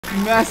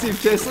Massive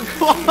Tesla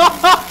coil.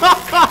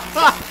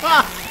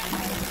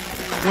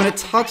 When it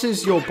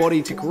touches your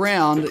body to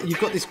ground, you've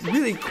got this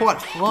really quite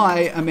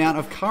high amount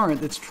of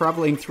current that's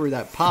traveling through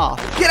that path.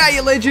 G'day,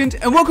 you legend,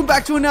 and welcome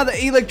back to another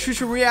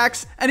Electrician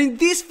Reacts. And in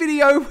this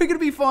video, we're going to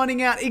be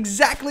finding out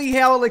exactly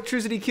how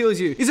electricity kills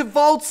you. Is it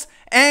volts,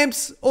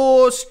 amps,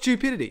 or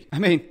stupidity? I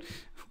mean,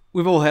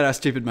 we've all had our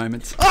stupid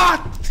moments.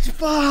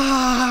 Ow.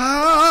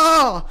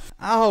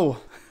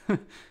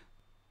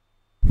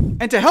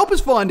 And to help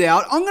us find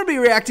out, I'm going to be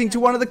reacting to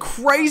one of the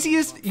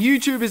craziest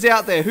YouTubers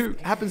out there who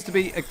happens to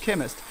be a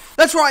chemist.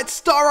 That's right,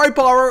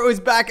 Styropyro is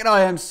back and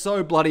I am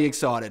so bloody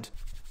excited.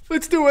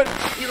 Let's do it.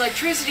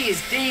 Electricity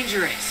is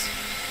dangerous.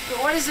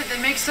 But what is it that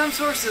makes some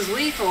sources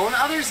lethal and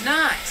others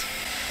not?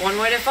 One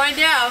way to find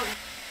out.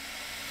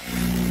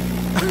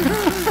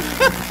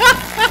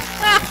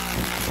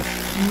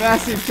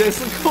 Massive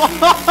Tesla coil.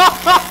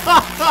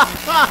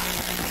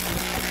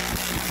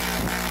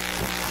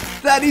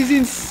 That is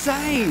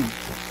insane.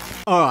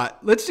 Alright,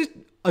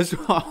 I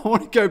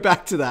want to go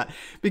back to that.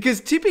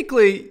 Because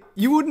typically,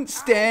 you wouldn't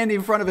stand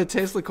in front of a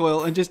Tesla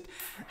coil and just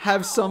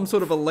have some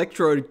sort of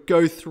electrode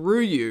go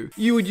through you.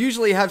 You would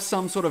usually have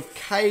some sort of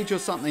cage or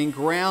something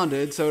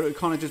grounded so it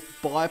kind of just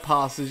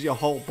bypasses your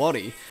whole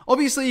body.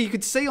 Obviously, you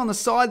could see on the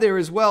side there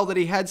as well that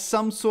he had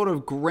some sort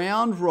of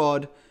ground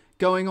rod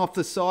going off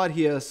the side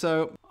here.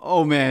 So,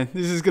 oh man,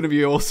 this is going to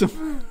be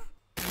awesome.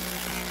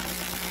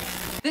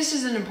 This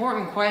is an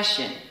important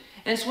question.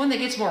 And it's one that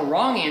gets more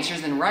wrong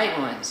answers than right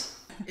ones.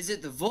 Is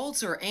it the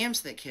volts or amps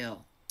that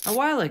kill? A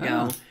while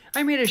ago,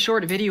 I made a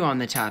short video on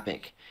the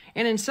topic.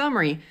 And in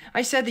summary,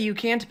 I said that you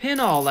can't pin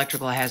all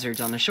electrical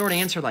hazards on the short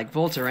answer like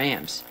volts or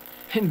amps.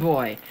 And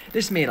boy,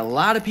 this made a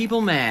lot of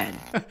people mad.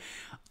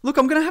 Look,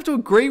 I'm going to have to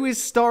agree with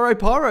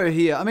Styropyro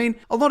here. I mean,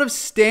 a lot of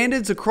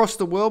standards across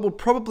the world will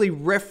probably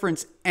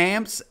reference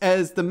amps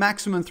as the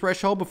maximum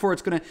threshold before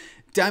it's going to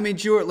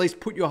damage you or at least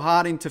put your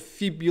heart into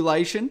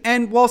fibrillation.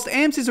 And whilst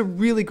amps is a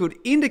really good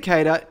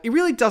indicator, it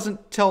really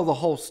doesn't tell the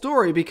whole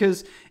story,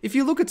 because if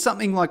you look at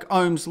something like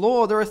Ohm's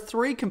law, there are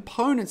 3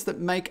 components that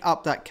make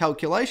up that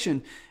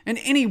calculation, and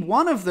any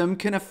one of them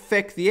can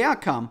affect the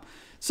outcome.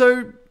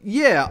 So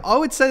yeah, I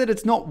would say that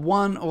it's not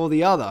one or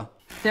the other.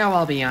 Now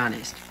I'll be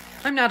honest.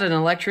 I'm not an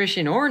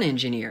electrician or an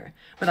engineer,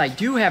 but I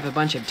do have a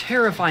bunch of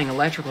terrifying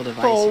electrical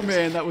devices. Oh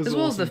man, that was as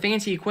well awesome. as the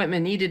fancy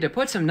equipment needed to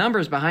put some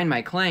numbers behind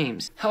my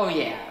claims. Oh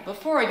yeah,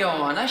 before I go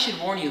on, I should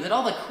warn you that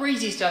all the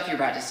crazy stuff you're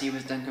about to see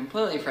was done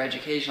completely for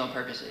educational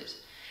purposes.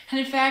 And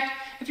in fact,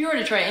 if you were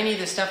to try any of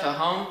this stuff at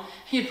home,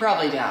 you'd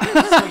probably die.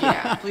 So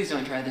yeah, please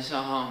don't try this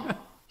at home.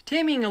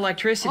 Taming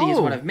electricity is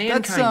one of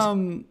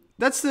mankind's...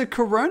 That's the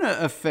corona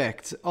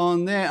effect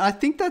on there. I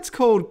think that's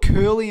called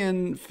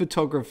Curlian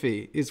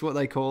photography is what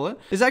they call it.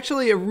 There's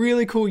actually a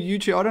really cool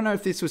YouTube, I don't know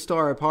if this was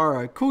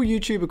Styropyro, cool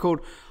YouTuber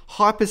called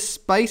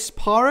Hyperspace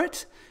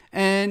Pirate.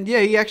 And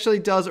yeah, he actually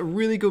does a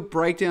really good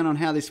breakdown on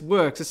how this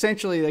works.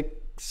 Essentially, they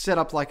set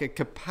up like a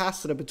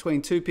capacitor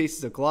between 2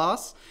 pieces of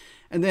glass.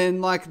 And then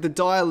like the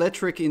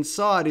dielectric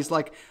inside is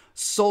like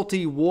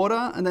salty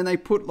water. And then they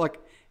put like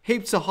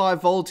heaps of high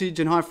voltage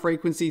and high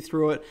frequency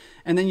through it,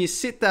 and then you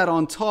sit that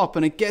on top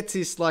and it gets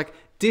this like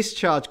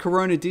discharge,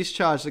 corona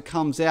discharge that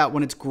comes out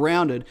when it's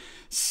grounded.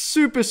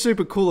 Super,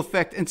 super cool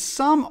effect, and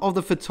some of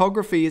the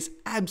photography is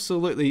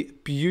absolutely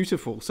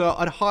beautiful. So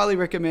I'd highly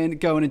recommend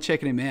going and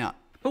checking him out.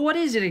 But what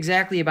is it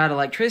exactly about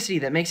electricity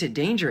that makes it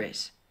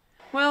dangerous?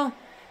 Well,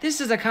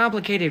 this is a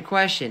complicated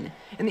question,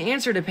 and the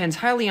answer depends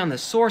highly on the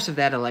source of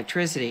that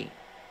electricity.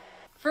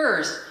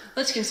 First,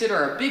 let's consider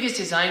our biggest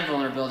design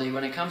vulnerability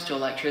when it comes to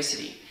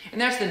electricity,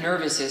 and that's the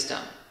nervous system.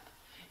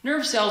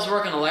 Nerve cells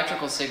work on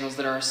electrical signals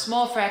that are a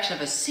small fraction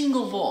of a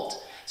single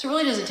volt, so it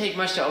really doesn't take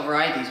much to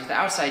override these with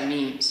outside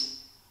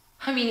means.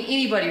 I mean,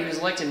 anybody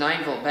who's licked a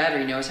 9-volt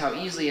battery knows how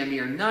easily a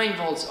mere 9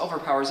 volts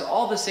overpowers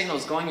all the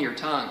signals going to your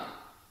tongue.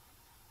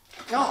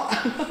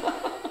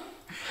 Oh.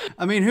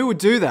 I mean, who would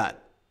do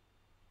that?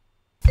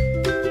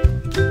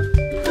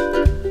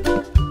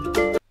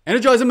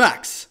 Energizer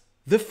Max,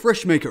 the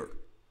Fresh Maker.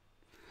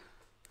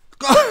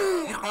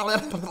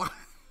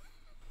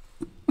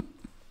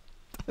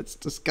 That's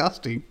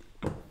disgusting.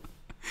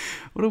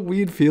 What a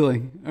weird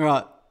feeling.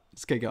 Alright,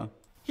 let's get going.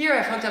 Here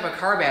I've hooked up a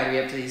car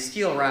battery up to these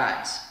steel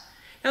rods.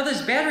 Now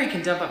this battery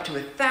can dump up to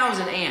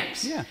 1,000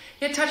 amps. Yeah.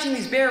 Yet touching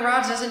these bare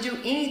rods doesn't do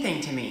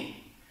anything to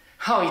me.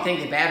 Oh, you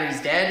think the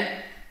battery's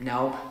dead?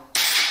 Nope.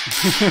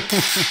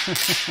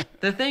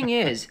 The thing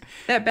is,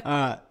 that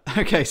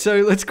okay,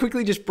 so let's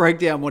quickly just break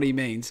down what he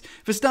means.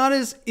 For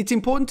starters, it's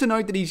important to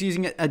note that he's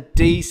using a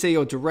DC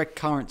or direct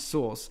current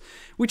source,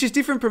 which is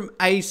different from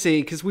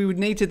AC because we would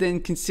need to then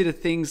consider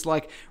things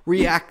like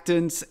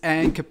reactance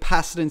and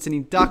capacitance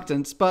and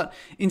inductance, but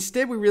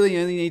instead we really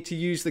only need to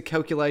use the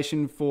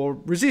calculation for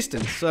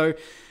resistance. So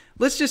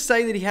let's just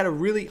say that he had a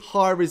really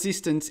high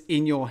resistance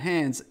in your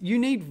hands. You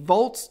need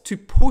volts to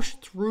push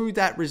through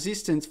that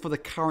resistance for the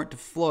current to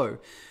flow.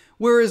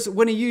 Whereas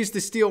when he used the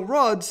steel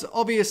rods,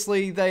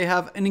 obviously they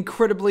have an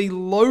incredibly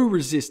low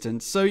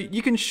resistance. So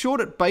you can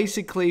short it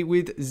basically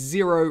with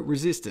 0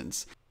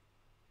 resistance.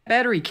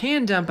 Battery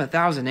can dump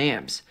 1000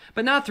 amps,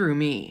 but not through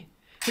me.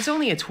 It's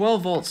only a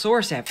 12-volt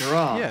source after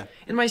all, Yeah.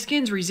 and my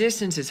skin's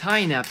resistance is high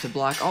enough to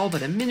block all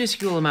but a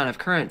minuscule amount of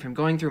current from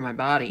going through my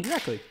body.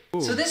 Exactly.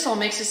 Ooh. So this all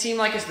makes it seem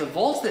like it's the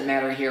volts that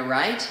matter here,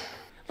 right?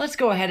 Let's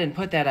go ahead and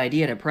put that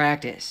idea to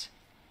practice.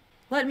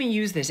 Let me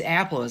use this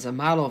apple as a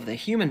model of the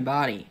human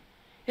body.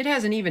 It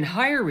has an even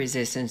higher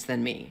resistance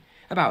than me,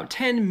 about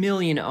 10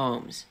 million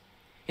ohms.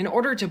 In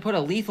order to put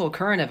a lethal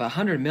current of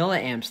 100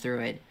 milliamps through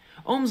it,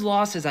 Ohm's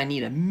law says I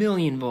need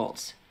 1,000,000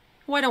 volts.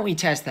 Why don't we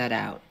test that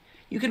out?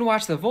 You can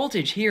watch the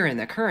voltage here and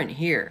the current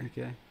here.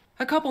 Okay.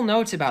 A couple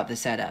notes about the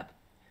setup.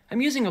 I'm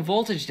using a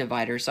voltage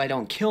divider so I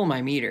don't kill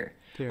my meter,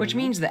 Fair which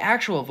enough. means the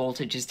actual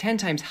voltage is 10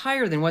 times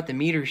higher than what the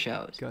meter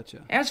shows.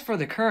 Gotcha. As for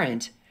the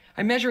current,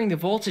 I'm measuring the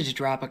voltage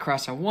drop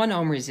across a 1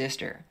 ohm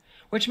resistor,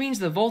 which means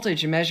the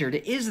voltage measured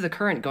is the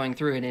current going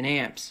through it in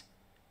amps.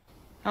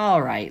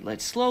 Alright,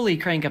 let's slowly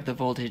crank up the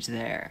voltage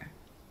there.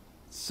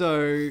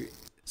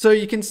 So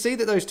you can see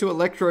that those two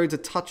electrodes are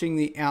touching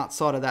the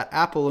outside of that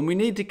apple, and we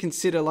need to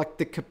consider like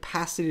the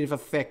capacitive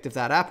effect of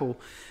that apple.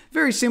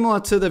 Very similar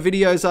to the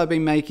videos I've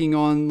been making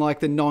on like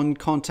the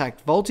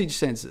non-contact voltage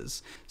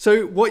sensors.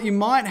 So what you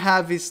might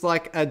have is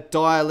like a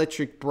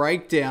dielectric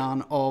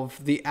breakdown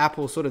of the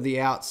apple, sort of the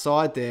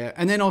outside there.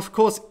 And then of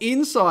course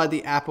inside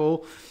the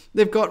apple,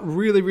 they've got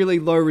really, really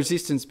low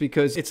resistance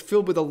because it's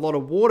filled with a lot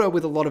of water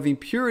with a lot of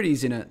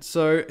impurities in it.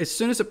 So as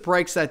soon as it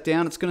breaks that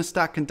down, it's going to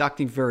start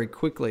conducting very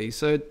quickly.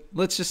 So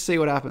let's just see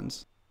what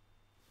happens.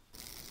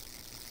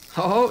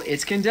 Oh,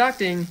 it's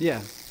conducting.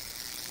 Yeah.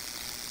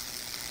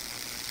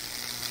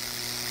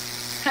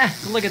 Ha,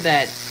 look at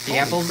that. The Holy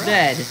apple's crap.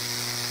 dead. really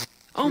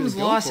Ohm's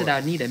going law for said it.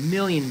 I'd need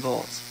 1,000,000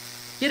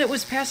 volts. Yet it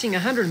was passing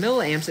 100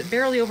 milliamps at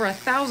barely over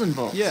 1,000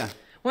 volts. Yeah.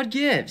 What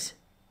gives?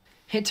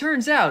 It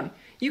turns out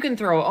you can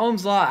throw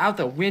Ohm's law out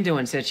the window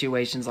in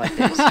situations like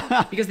this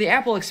because the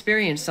apple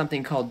experienced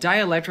something called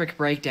dielectric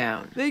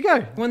breakdown. There you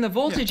go. When the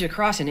voltage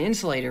across an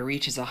insulator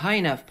reaches a high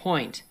enough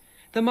point,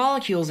 the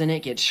molecules in it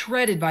get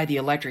shredded by the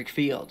electric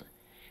field.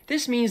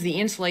 This means the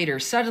insulator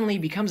suddenly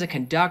becomes a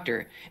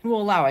conductor and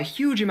will allow a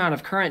huge amount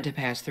of current to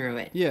pass through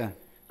it. Yeah.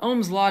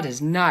 Ohm's law does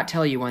not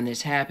tell you when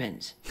this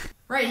happens.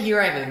 Right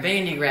here I have a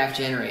Van de Graaff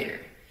generator.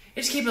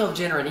 It's capable of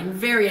generating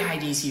very high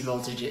DC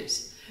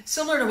voltages,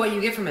 similar to what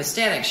you get from a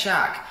static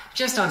shock,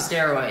 just on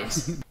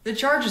steroids. The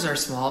charges are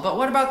small, but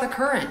what about the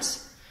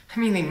currents? I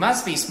mean, they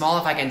must be small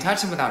if I can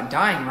touch them without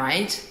dying,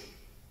 right?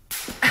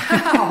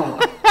 Ow!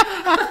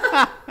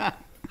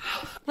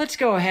 Let's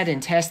go ahead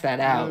and test that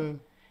out.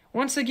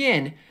 Once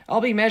again,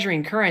 I'll be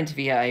measuring current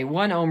via a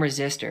 1 ohm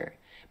resistor,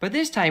 but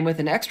this time with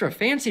an extra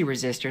fancy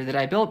resistor that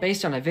I built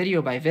based on a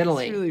video by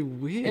Vitaly. It's really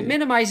weird. It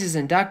minimizes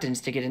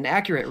inductance to get an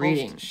accurate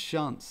reading.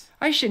 Shunts.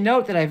 I should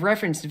note that I've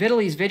referenced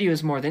Vitaly's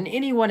videos more than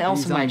anyone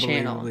else He's on my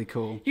channel. unbelievably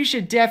cool. You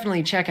should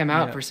definitely check him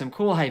out Yeah. for some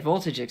cool high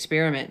voltage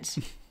experiments.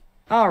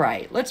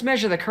 Alright, let's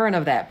measure the current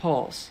of that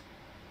pulse.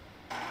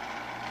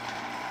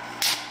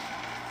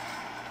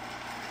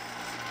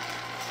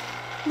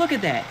 Look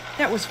at that.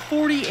 That was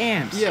 40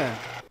 amps. Yeah.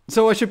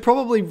 So I should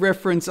probably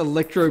reference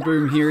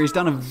Electroboom here. He's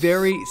done a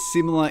very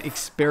similar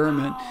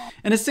experiment.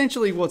 And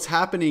essentially what's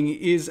happening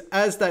is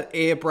as that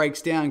air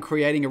breaks down,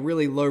 creating a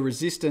really low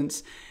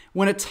resistance,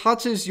 when it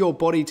touches your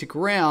body to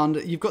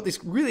ground, you've got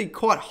this really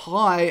quite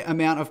high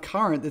amount of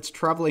current that's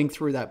traveling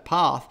through that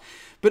path.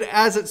 But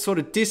as it sort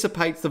of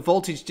dissipates, the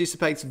voltage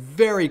dissipates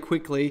very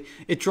quickly.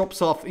 It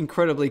drops off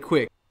incredibly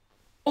quick.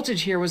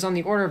 Voltage here was on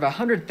the order of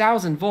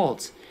 100,000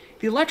 volts.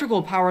 The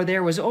electrical power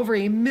there was over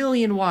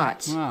 1,000,000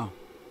 watts. Wow.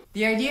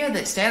 The idea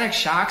that static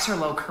shocks are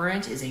low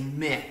current is a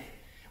myth.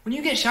 When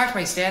you get shocked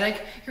by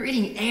static, you're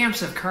eating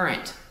amps of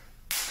current.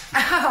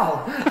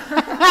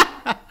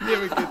 Ow!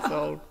 Never gets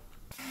old.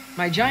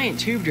 My giant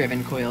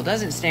tube-driven coil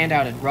doesn't stand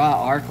out at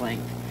raw arc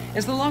length,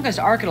 as the longest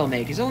arc it'll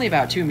make is only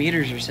about 2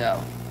 meters or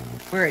so.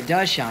 Where it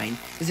does shine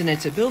is in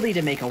its ability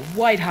to make a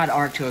white-hot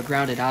arc to a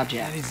grounded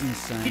object. That is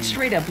insane. It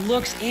straight up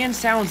looks and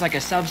sounds like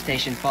a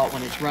substation fault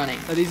when it's running.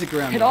 That is a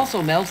ground. It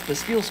also melts the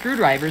steel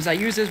screwdrivers I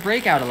use as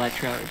breakout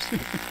electrodes.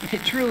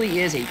 It truly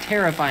is a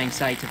terrifying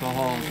sight to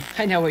behold.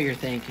 I know what you're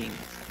thinking.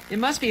 It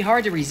must be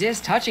hard to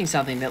resist touching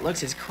something that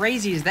looks as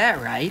crazy as that,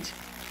 right?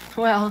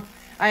 Well,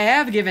 I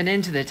have given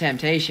in to the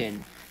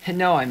temptation. And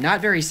no, I'm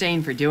not very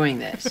sane for doing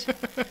this.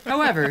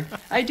 However,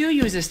 I do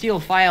use a steel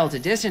file to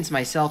distance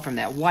myself from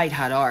that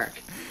white-hot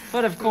arc.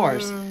 But of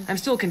course, I'm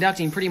still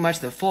conducting pretty much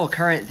the full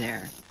current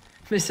there.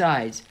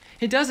 Besides,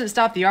 it doesn't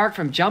stop the arc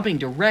from jumping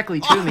directly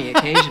to me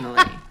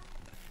occasionally.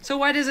 So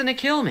why doesn't it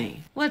kill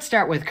me? Let's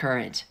start with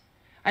current.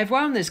 I've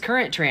wound this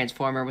current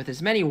transformer with as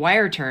many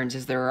wire turns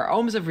as there are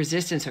ohms of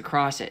resistance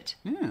across it.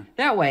 Yeah.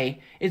 That way,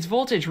 its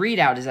voltage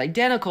readout is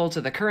identical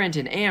to the current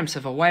in amps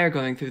of a wire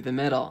going through the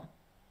middle.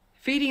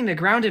 Feeding the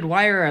grounded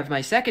wire of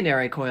my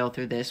secondary coil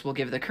through this will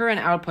give the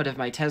current output of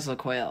my Tesla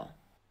coil.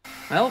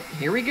 Well,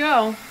 here we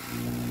go.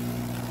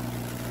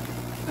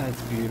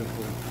 That's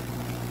beautiful.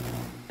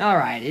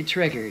 Alright, it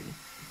triggered.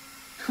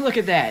 Look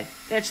at that.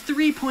 That's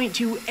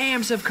 3.2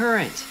 amps of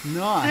current.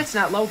 Nice. That's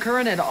not low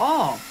current at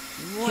all.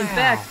 Wow. In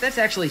fact, that's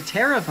actually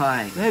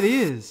terrifying. That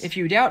is. If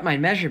you doubt my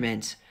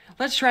measurements,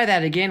 let's try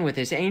that again with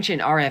this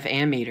ancient RF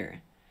ammeter.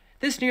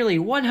 This nearly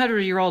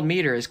 100-year-old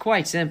meter is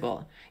quite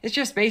simple. It's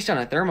just based on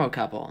a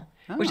thermocouple,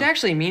 which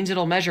actually means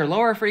it'll measure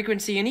lower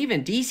frequency and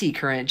even DC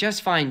current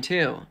just fine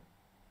too.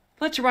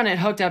 Let's run it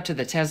hooked up to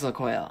the Tesla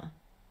coil.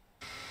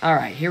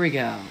 Alright, here we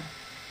go.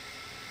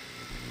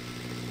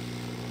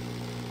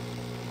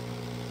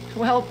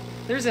 Well,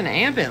 there's an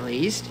amp at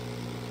least.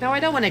 Now I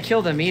don't want to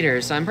kill the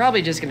meter, so I'm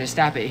probably just going to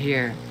stop it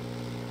here.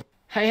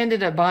 I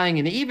ended up buying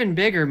an even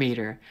bigger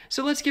meter,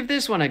 so let's give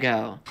this one a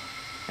go.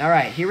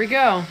 Alright, here we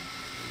go.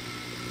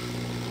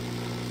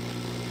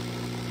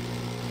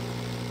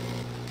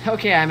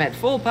 Okay, I'm at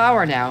full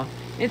power now.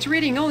 It's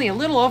reading only a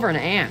little over an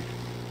amp.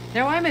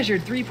 Now I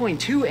measured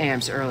 3.2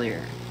 amps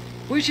earlier.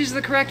 Which is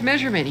the correct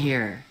measurement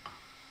here?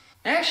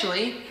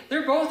 Actually,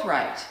 they're both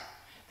right.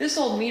 This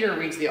old meter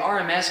reads the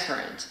RMS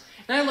current,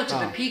 and I looked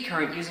at the peak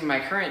current using my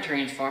current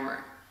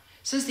transformer.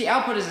 Since the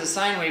output is a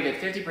sine wave at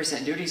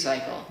 50% duty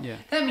cycle,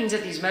 that means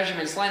that these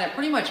measurements line up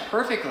pretty much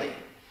perfectly.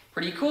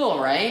 Pretty cool,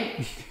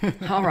 right?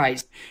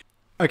 Alright.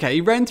 Okay,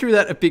 you ran through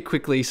that a bit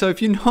quickly. So if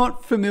you're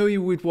not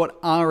familiar with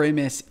what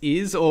RMS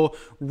is, or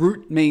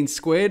root mean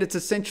squared, it's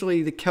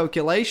essentially the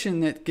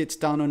calculation that gets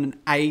done on an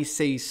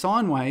AC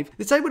sine wave.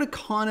 It's able to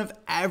kind of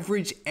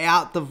average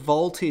out the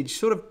voltage,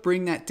 sort of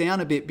bring that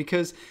down a bit,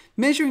 because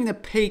measuring the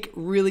peak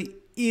really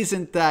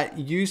isn't that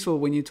useful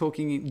when you're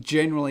talking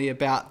generally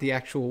about the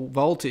actual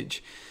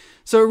voltage.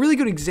 So a really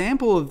good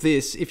example of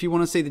this, if you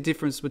want to see the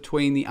difference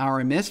between the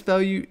RMS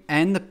value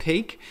and the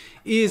peak,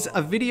 is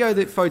a video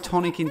that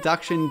Photonic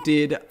Induction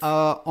did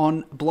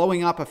on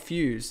blowing up a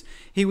fuse.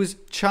 He was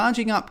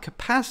charging up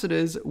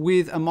capacitors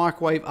with a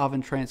microwave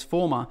oven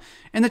transformer,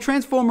 and the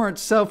transformer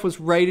itself was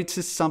rated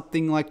to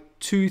something like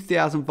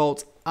 2000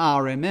 volts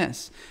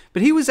RMS.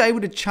 But he was able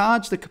to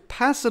charge the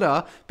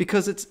capacitor,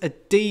 because it's a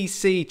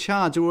DC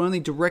charge, it will only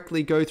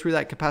directly go through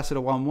that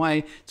capacitor one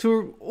way,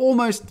 to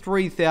almost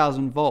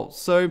 3000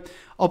 volts. So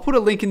I'll put a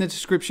link in the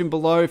description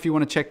below if you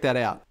want to check that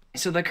out.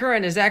 So the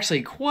current is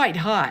actually quite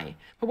high,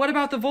 but what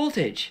about the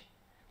voltage?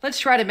 Let's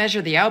try to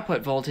measure the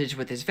output voltage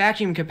with this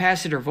vacuum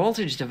capacitor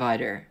voltage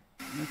divider.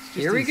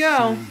 Here we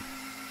go.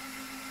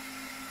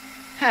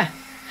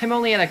 I'm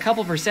only at a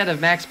couple percent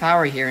of max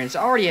power here, and it's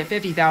already at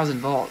 50,000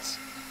 volts.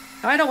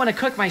 Now, I don't want to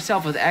cook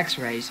myself with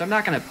x-rays, so I'm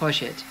not going to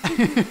push it.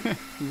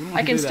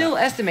 I can still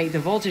estimate the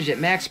voltage at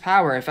max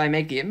power if I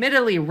make the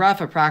admittedly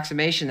rough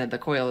approximation that the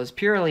coil is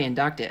purely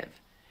inductive.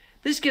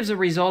 This gives a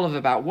result of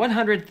about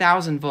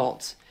 100,000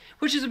 volts,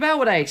 which is about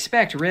what I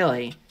expect,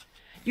 really.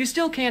 You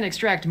still can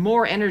extract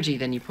more energy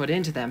than you put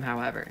into them,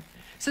 however,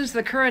 since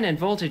the current and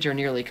voltage are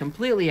nearly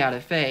completely out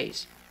of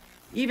phase.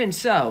 Even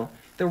so,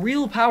 the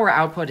real power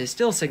output is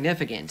still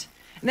significant,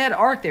 and that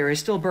arc there is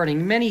still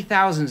burning many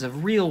thousands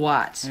of real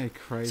watts. Hey,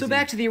 crazy. So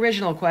back to the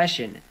original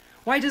question,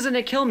 why doesn't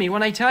it kill me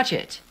when I touch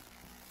it?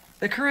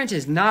 The current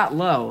is not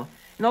low,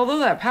 and although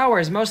that power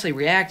is mostly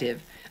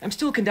reactive, I'm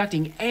still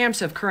conducting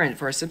amps of current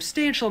for a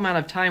substantial amount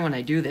of time when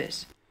I do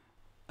this.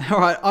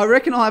 Alright, I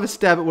reckon I'll have a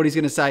stab at what he's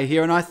going to say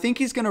here, and I think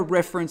he's going to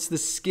reference the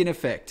skin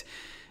effect.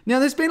 Now,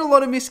 there's been a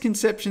lot of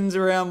misconceptions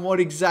around what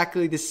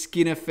exactly the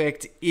skin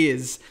effect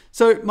is.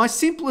 So my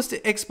simplest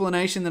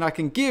explanation that I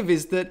can give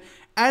is that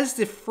as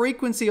the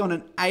frequency on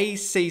an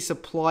AC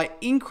supply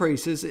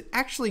increases, it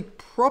actually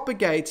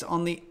propagates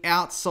on the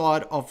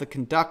outside of the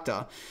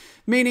conductor,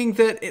 meaning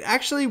that it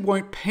actually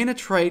won't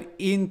penetrate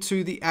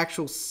into the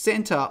actual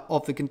center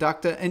of the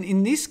conductor. And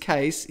in this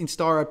case, in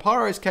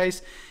Styropyro's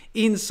case,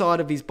 inside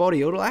of his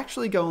body, it'll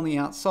actually go on the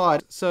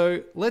outside.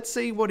 So let's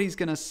see what he's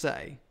going to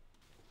say.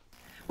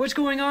 What's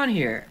going on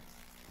here?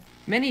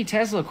 Many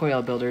Tesla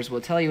coil builders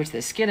will tell you it's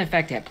the skin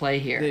effect at play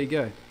here. There you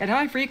go. At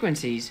high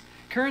frequencies,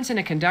 currents in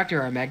a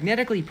conductor are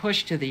magnetically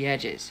pushed to the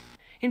edges.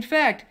 In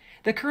fact,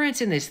 the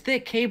currents in this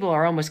thick cable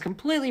are almost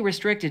completely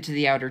restricted to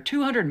the outer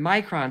 200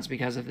 microns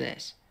because of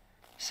this.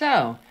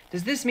 So,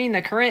 does this mean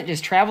the current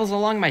just travels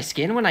along my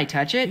skin when I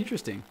touch it?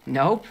 Interesting.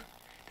 Nope.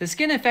 The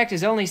skin effect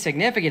is only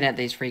significant at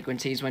these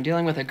frequencies when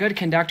dealing with a good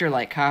conductor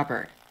like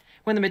copper.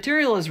 When the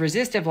material is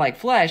resistive like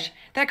flesh,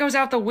 that goes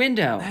out the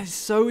window. That is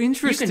so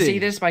interesting. You can see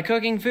this by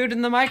cooking food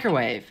in the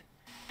microwave.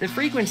 The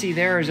frequency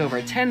there is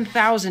over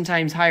 10,000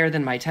 times higher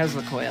than my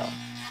Tesla coil,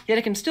 yet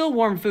it can still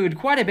warm food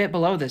quite a bit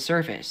below the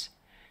surface.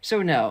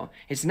 So no,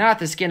 it's not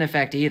the skin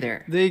effect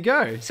either. There you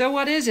go. So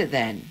what is it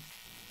then?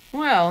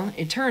 Well,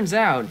 it turns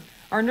out,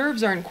 our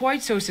nerves aren't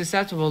quite so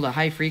susceptible to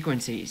high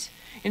frequencies.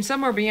 And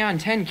somewhere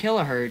beyond 10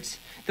 kilohertz,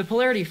 the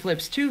polarity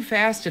flips too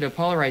fast to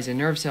depolarize a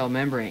nerve cell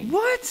membrane.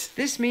 What?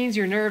 This means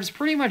your nerves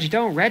pretty much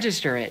don't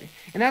register it,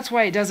 and that's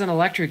why it doesn't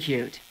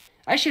electrocute.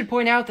 I should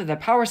point out that the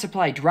power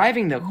supply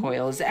driving the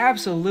coil is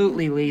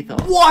absolutely lethal.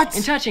 What?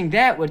 And touching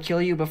that would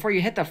kill you before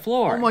you hit the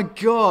floor. Oh my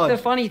god. The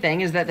funny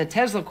thing is that the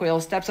Tesla coil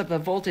steps up the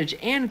voltage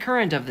and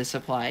current of the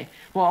supply,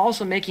 while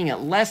also making it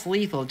less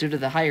lethal due to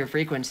the higher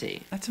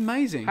frequency. That's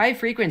amazing. High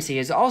frequency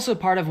is also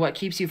part of what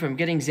keeps you from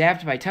getting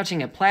zapped by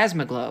touching a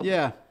plasma globe.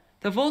 Yeah.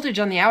 The voltage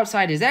on the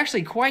outside is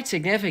actually quite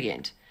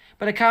significant,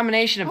 but a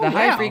combination of Oh, the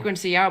high wow.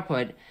 frequency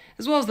output,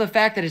 as well as the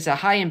fact that it's a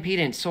high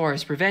impedance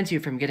source, prevents you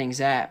from getting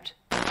zapped.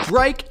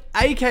 Drake,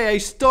 aka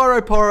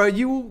Styropyro,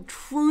 you will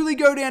truly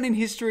go down in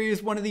history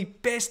as one of the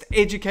best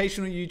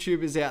educational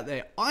YouTubers out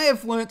there. I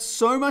have learnt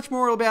so much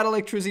more about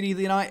electricity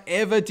than I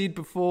ever did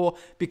before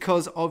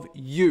because of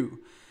you.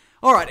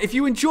 Alright, if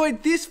you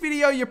enjoyed this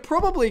video, you're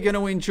probably going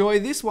to enjoy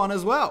this one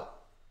as well.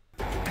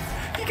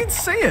 You can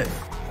see it.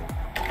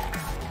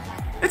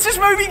 It's just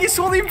moving. You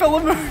saw the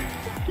impeller move.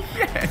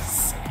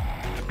 Yes.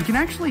 You can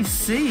actually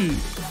see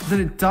that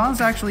it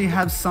does actually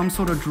have some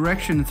sort of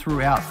direction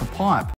throughout the pipe.